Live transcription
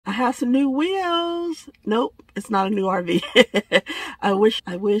I have some new wheels. Nope, it's not a new RV. I wish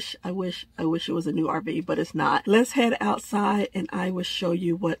it was a new RV, but it's not. Let's head outside and I will show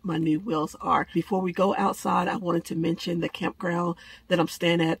you what my new wheels are. Before we go outside, I wanted to mention the campground that I'm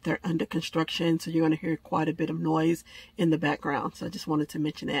staying at. They're under construction, so you're going to hear quite a bit of noise in the background. So I just wanted to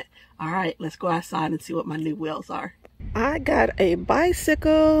mention that. All right, let's go outside and see what my new wheels are. I got a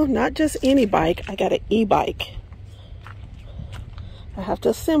bicycle, not just any bike. I got an e-bike. I have to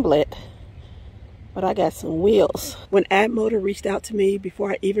assemble it, but I got some wheels. When AddMotor reached out to me,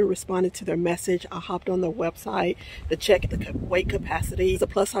 before I even responded to their message, I hopped on their website to check the weight capacity. As a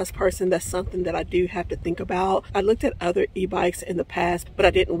plus size person, that's something that I do have to think about. I looked at other e-bikes in the past, but I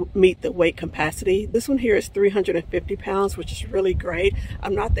didn't meet the weight capacity. This one here is 350 pounds, which is really great.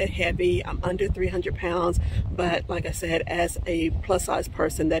 I'm not that heavy. I'm under 300 pounds, but like I said, as a plus size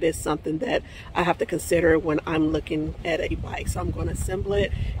person, that is something that I have to consider when I'm looking at a bike. So I'm going to assemble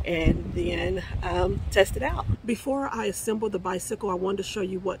it and then test it out. Before I assemble the bicycle, I wanted to show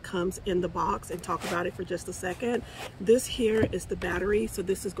you what comes in the box and talk about it for just a second. This here is the battery, so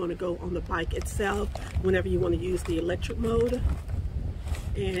this is going to go on the bike itself whenever you want to use the electric mode,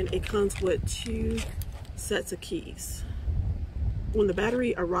 and it comes with 2 sets of keys. When the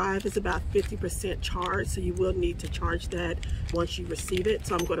battery arrives, it's about 50% charged, so you will need to charge that once you receive it.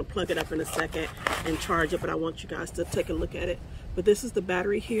 So I'm going to plug it up in a second and charge it, but I want you guys to take a look at it. But this is the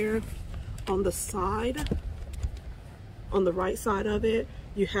battery here. On the side, on the right side of it,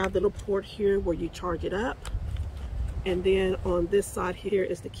 you have the little port here where you charge it up, and then on this side here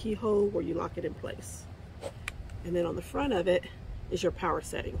is the keyhole where you lock it in place, and then on the front of it is your power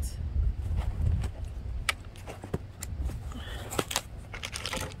settings.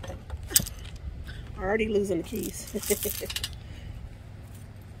 Already losing the keys.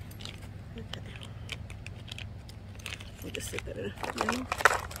 Okay. We'll just sit that in.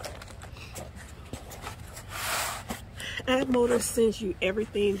 AddMotor sends you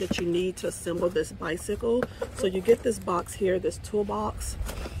everything that you need to assemble this bicycle. So you get this box here, this toolbox,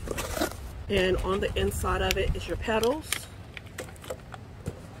 and on the inside of it is your pedals.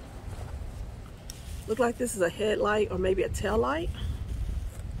 Look like this is a headlight or maybe a tail light.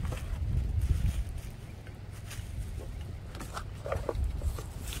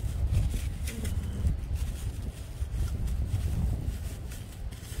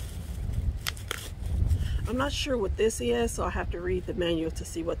 I'm not sure what this is, so I have to read the manual to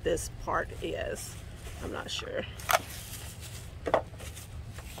see what this part is. I'm not sure.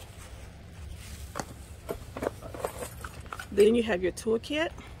 Then you have your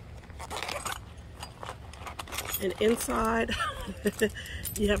toolkit, and inside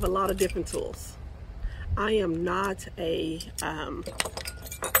you have a lot of different tools. I am not a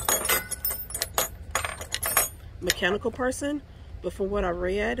mechanical person, but from what I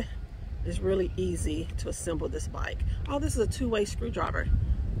read, it's really easy to assemble this bike. Oh, this is a 2-way screwdriver.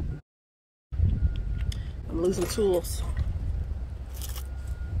 I'm losing tools.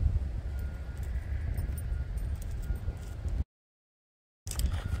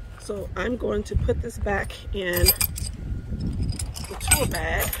 So I'm going to put this back in the tool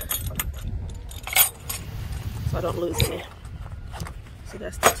bag so I don't lose any. So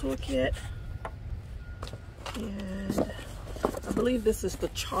that's the toolkit, and I believe this is the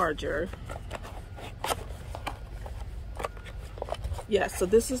charger. Yes, so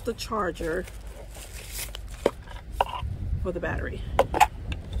this is the charger for the battery.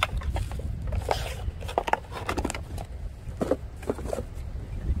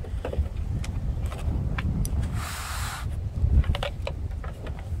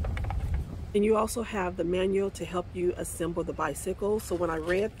 And you also have the manual to help you assemble the bicycle. So when I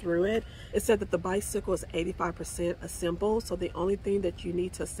read through it, it said that the bicycle is 85% assembled. So the only thing that you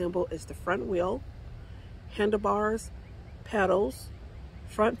need to assemble is the front wheel, handlebars, pedals,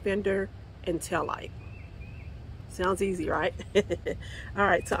 front fender, and tail light. Sounds easy, right? All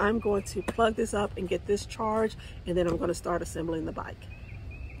right, so I'm going to plug this up and get this charged, and then I'm going to start assembling the bike.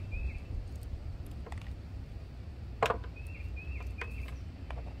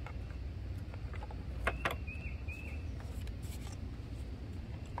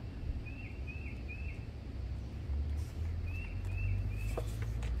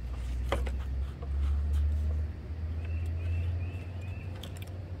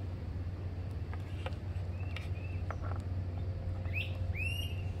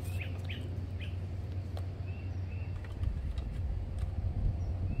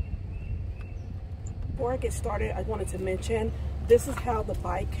 Before I get started, I wanted to mention this is how the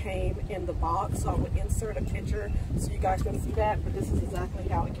bike came in the box. So I would insert a picture so you guys can see that, but this is exactly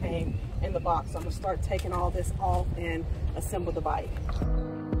how it came in the box. So I'm gonna start taking all this off and assemble the bike.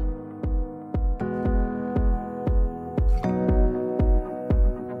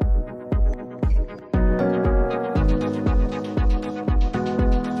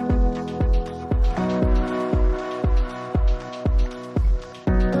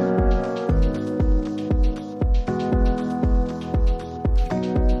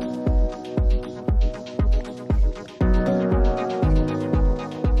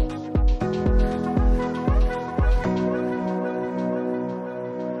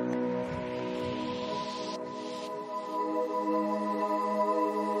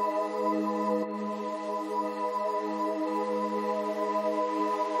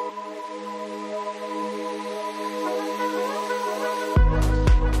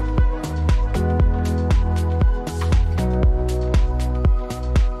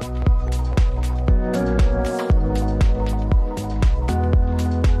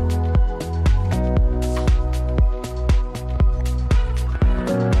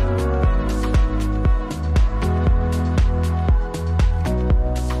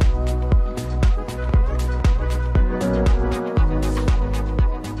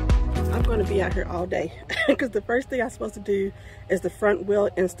 day because the first thing I'm supposed to do is the front wheel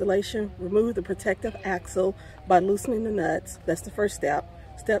installation. Remove the protective axle by loosening the nuts. That's the first step.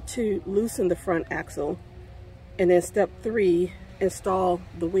 Step 2, loosen the front axle. And then step 3, install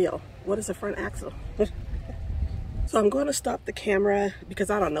the wheel. What is a front axle? So I'm going to stop the camera because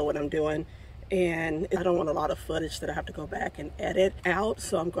I don't know what I'm doing. And I don't want a lot of footage that I have to go back and edit out.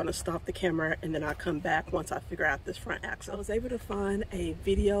 So I'm going to stop the camera and then I'll come back once I figure out this front axle. I was able to find a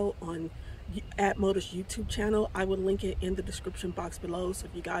video on AddMotor's YouTube channel. I will link it in the description box below. So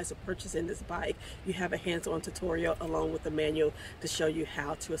if you guys are purchasing this bike, you have a hands-on tutorial along with the manual to show you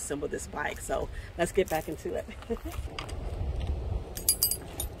how to assemble this bike. So let's get back into it.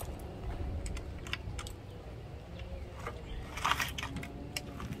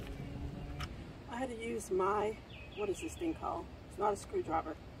 I had to use my, what is this thing called? It's not a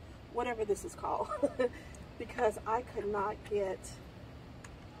screwdriver, whatever this is called, because I could not get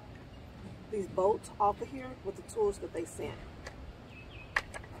these bolts off of here with the tools that they sent.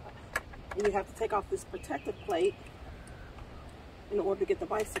 And you have to take off this protective plate in order to get the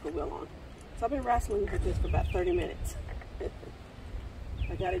bicycle wheel on. So I've been wrestling with this for about 30 minutes.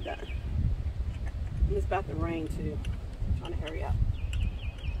 I got it done. And it's about to rain too. I'm trying to hurry up.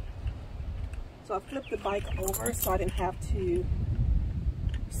 So I flipped the bike over so I didn't have to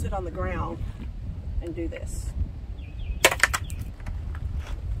sit on the ground and do this.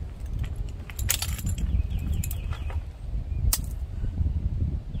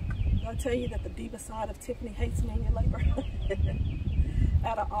 I'll tell you that the diva side of Tiffany hates manual labor.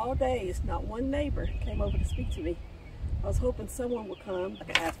 Out of all days, not one neighbor came over to speak to me. I was hoping someone would come. I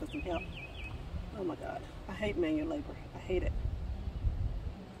could ask for some help. Oh my God, I hate manual labor. I hate it.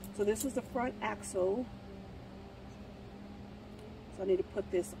 So this is the front axle. So I need to put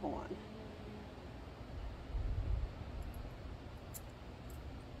this on.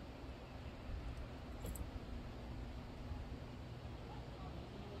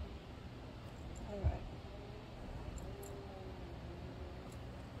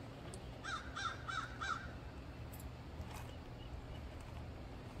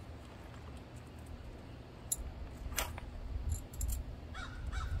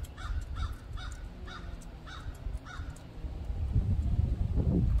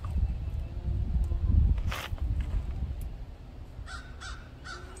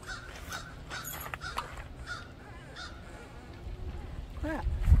 Crap.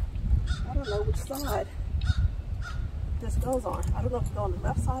 I don't know which side this goes on. I don't know if it goes on the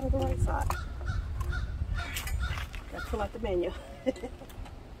left side or the right side. Gotta pull out the menu.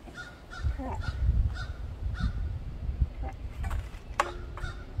 Crap.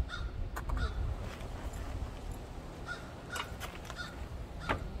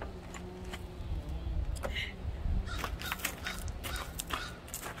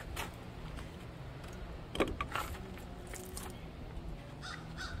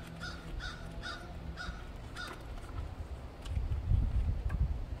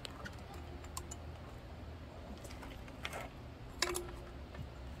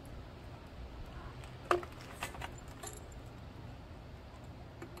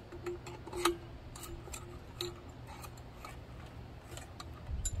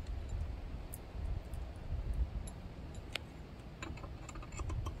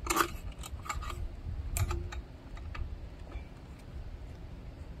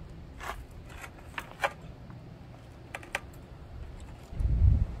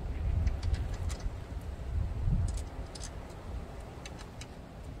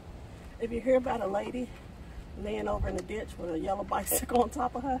 If you hear about a lady laying over in the ditch with a yellow bicycle on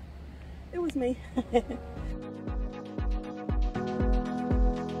top of her, it was me.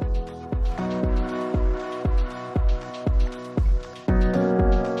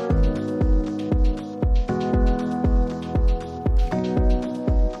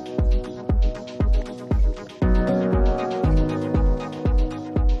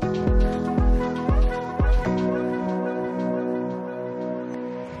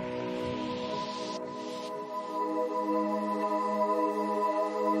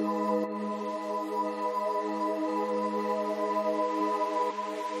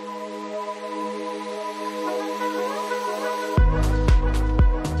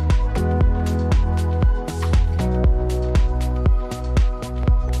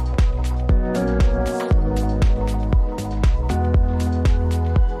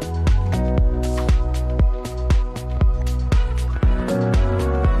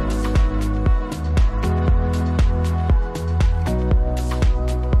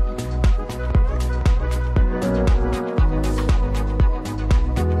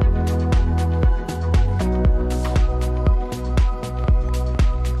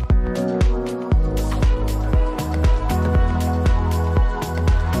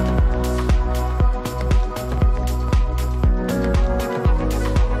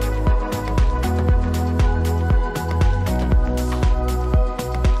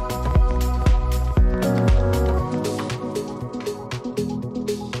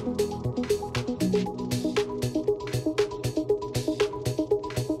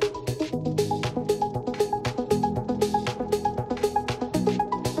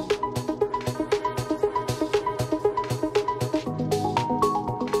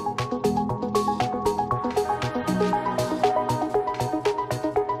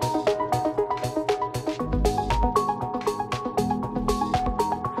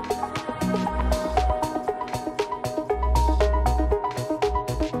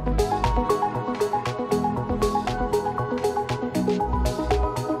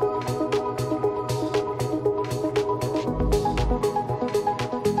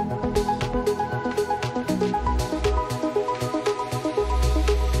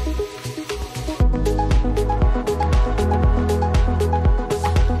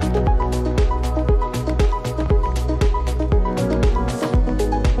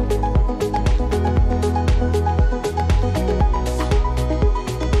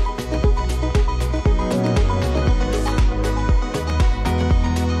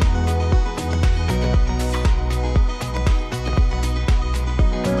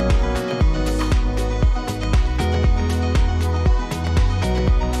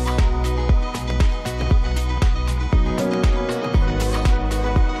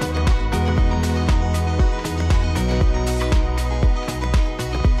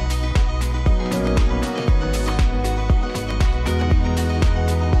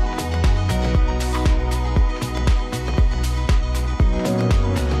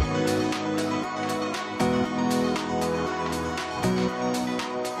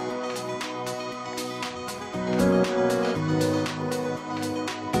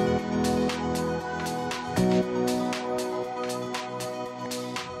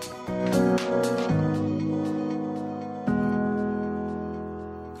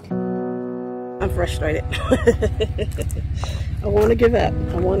 frustrated. I want to give up.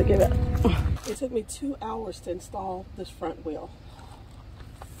 I want to give up. It took me 2 hours to install this front wheel.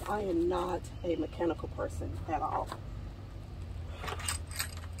 I am not a mechanical person at all.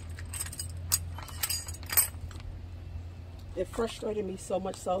 It frustrated me so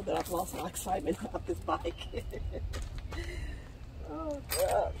much so that I've lost my excitement about this bike. Oh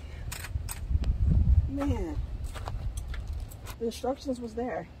God. Man. The instructions was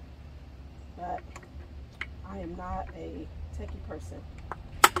there, but I am not a techie person.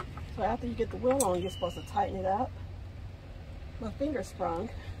 So after you get the wheel on, you're supposed to tighten it up. My finger sprung,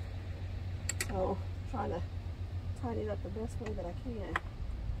 so I'm trying to tighten it up the best way that I can.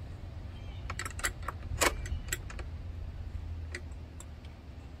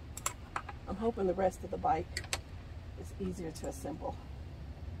 I'm hoping the rest of the bike is easier to assemble.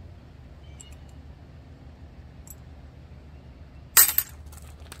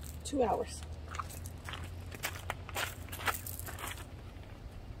 Two hours.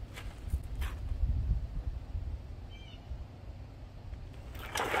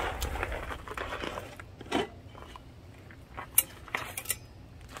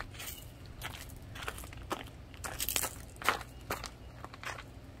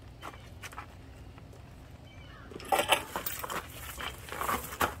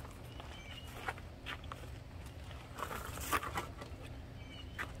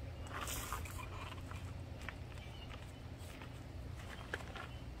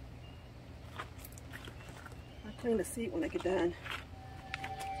 Clean the seat when I get done.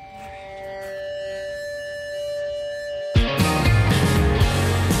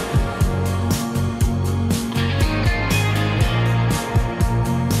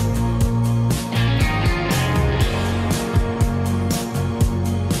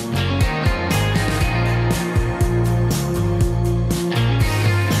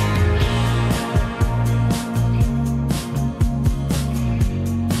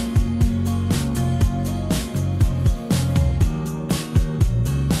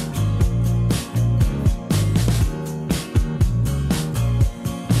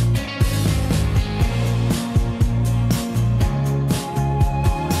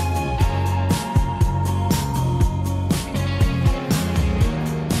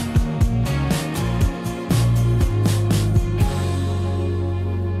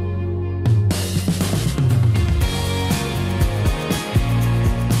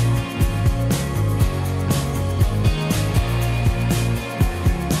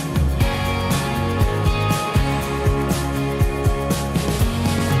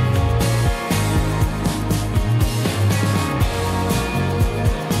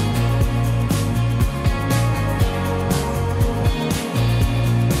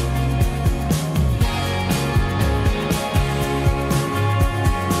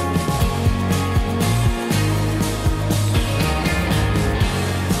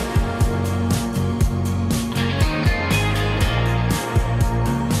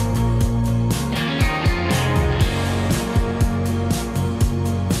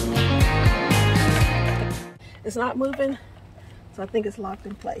 It's not moving, so I think it's locked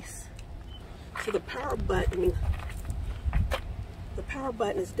in place. So the power button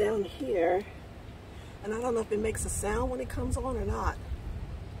is down here, and I don't know if it makes a sound when it comes on or not.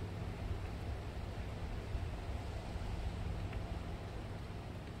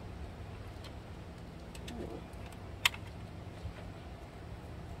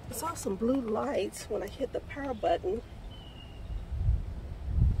 I saw some blue lights when I hit the power button.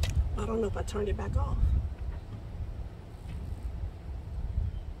 I don't know if I turned it back off.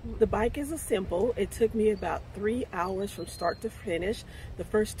 The bike is assembled. It took me about 3 hours from start to finish. The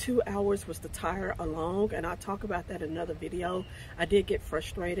first 2 hours was the tire along, and I'll talk about that in another video. I did get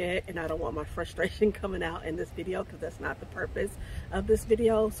frustrated, and I don't want my frustration coming out in this video because that's not the purpose of this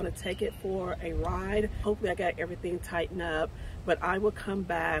video. So I'm going to take it for a ride. Hopefully I got everything tightened up, but I will come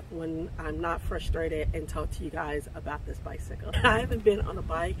back when I'm not frustrated and talk to you guys about this bicycle. I haven't been on a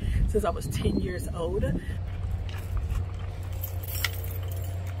bike since I was 10 years old.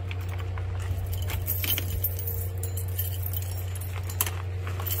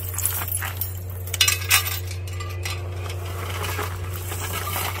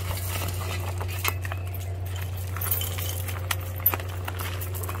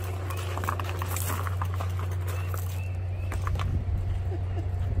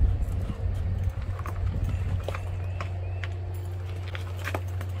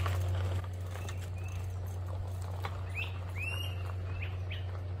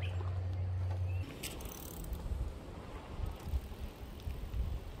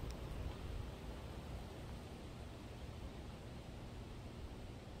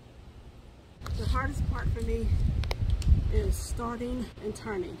 hardest part for me is starting and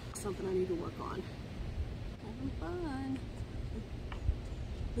turning. Something I need to work on. Having fun.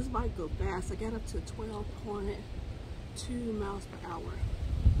 This bike go fast. I got up to 12.2 miles per hour.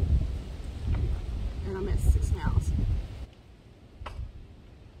 And I'm at 6 miles.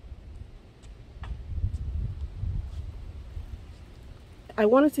 I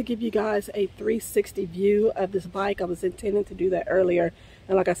wanted to give you guys a 360 view of this bike. I was intending to do that earlier,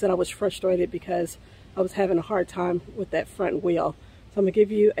 and like I said, I was frustrated because I was having a hard time with that front wheel. So I'm gonna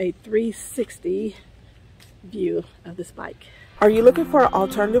give you a 360 view of this bike. Are you looking for an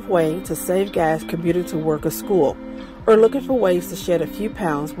alternative way to save gas commuting to work or school? Or looking for ways to shed a few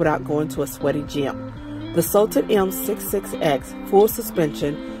pounds without going to a sweaty gym? The Soletan M-66X full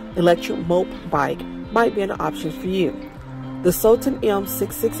suspension electric mope bike might be an option for you. The Soletan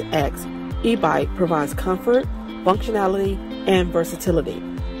M-66X e-bike provides comfort, functionality, and versatility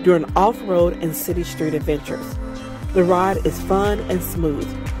during off-road and city street adventures. The ride is fun and smooth.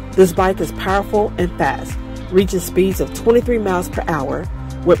 This bike is powerful and fast, reaching speeds of 23 miles per hour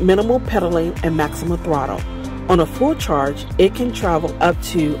with minimal pedaling and maximum throttle. On a full charge, it can travel up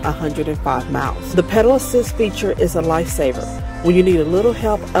to 105 miles. The pedal assist feature is a lifesaver when you need a little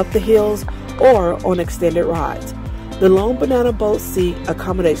help up the hills or on extended rides. The long banana boat seat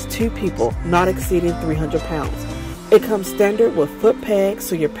accommodates 2 people, not exceeding 300 pounds. It comes standard with foot pegs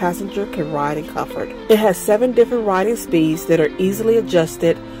so your passenger can ride in comfort. It has 7 different riding speeds that are easily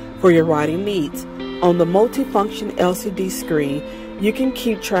adjusted for your riding needs. On the multifunction LCD screen, you can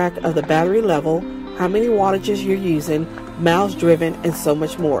keep track of the battery level, how many wattages you're using, miles driven, and so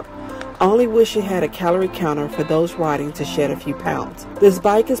much more. I only wish it had a calorie counter for those riding to shed a few pounds. This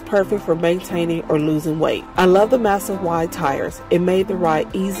bike is perfect for maintaining or losing weight. I love the massive wide tires. It made the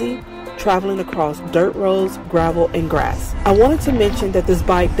ride easy, traveling across dirt roads, gravel, and grass. I wanted to mention that this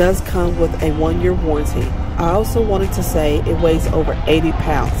bike does come with a 1-year warranty. I also wanted to say it weighs over 80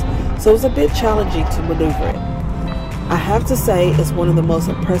 pounds, so it's a bit challenging to maneuver it. I have to say it's one of the most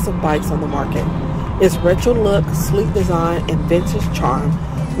impressive bikes on the market. Its retro look, sleek design, and vintage charm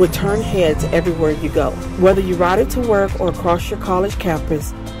will turn heads everywhere you go. Whether you ride it to work or across your college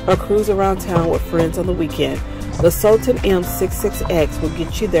campus or cruise around town with friends on the weekend, the Soletan M-66X will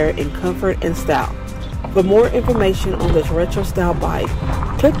get you there in comfort and style. For more information on this retro style bike,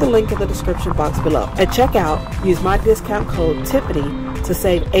 click the link in the description box below. At checkout, use my discount code Tiffany to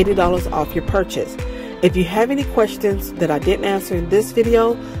save $80 off your purchase. If you have any questions that I didn't answer in this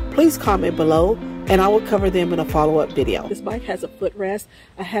video, please comment below and I will cover them in a follow-up video. This bike has a footrest.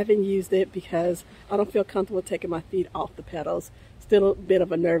 I haven't used it because I don't feel comfortable taking my feet off the pedals. Still a bit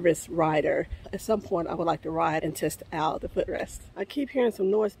of a nervous rider. At some point I would like to ride and test out the footrest. I keep hearing some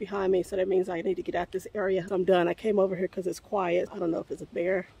noise behind me, so that means I need to get out this area. I'm done. I came over here because it's quiet. I don't know if it's a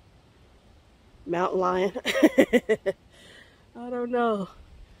bear, mountain lion. I don't know.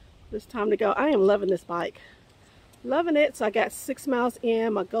 It's time to go. I am loving this bike. Loving it. So I got 6 miles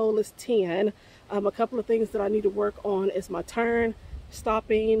in. My goal is 10. A couple of things that I need to work on is my turn,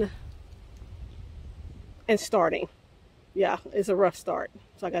 stopping, and starting. Yeah, it's a rough start,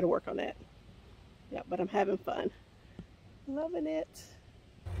 so I got to work on that. Yeah, but I'm having fun. Loving it.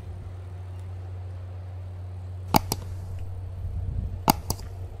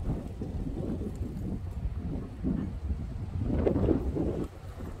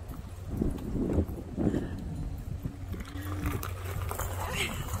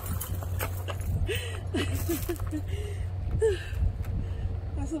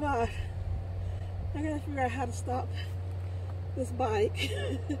 I survived. I gotta figure out how to stop this bike.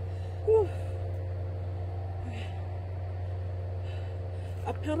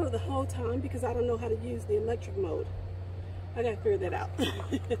 I pedaled the whole time because I don't know how to use the electric mode. I gotta figure that out.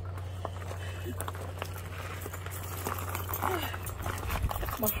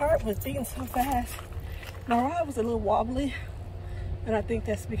 My heart was beating so fast. My ride was a little wobbly, and I think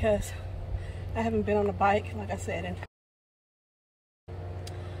that's because I haven't been on a bike, like I said, and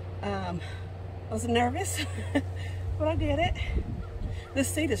I was nervous, but I did it. This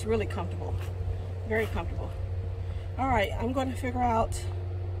seat is really comfortable, very comfortable. All right, I'm going to figure out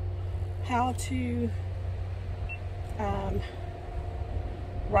how to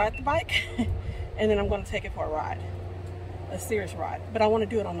ride the bike, and then I'm going to take it for a ride, a serious ride. But I want to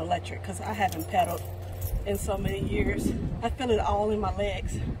do it on electric because I haven't pedaled in so many years. I feel it all in my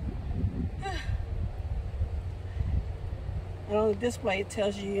legs. And on the display, it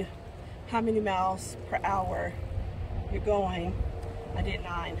tells you how many miles per hour you're going. I did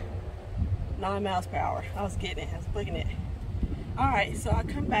 9 miles per hour. I was getting it, I was booking it. All right, so I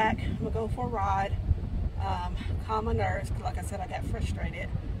come back, I'm gonna go for a ride, calm my nerves, because like I said, I got frustrated.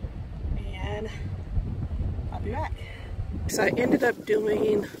 and I'll be back. So I ended up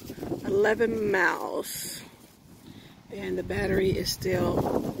doing 11 miles and the battery is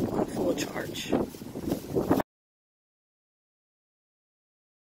still on full charge.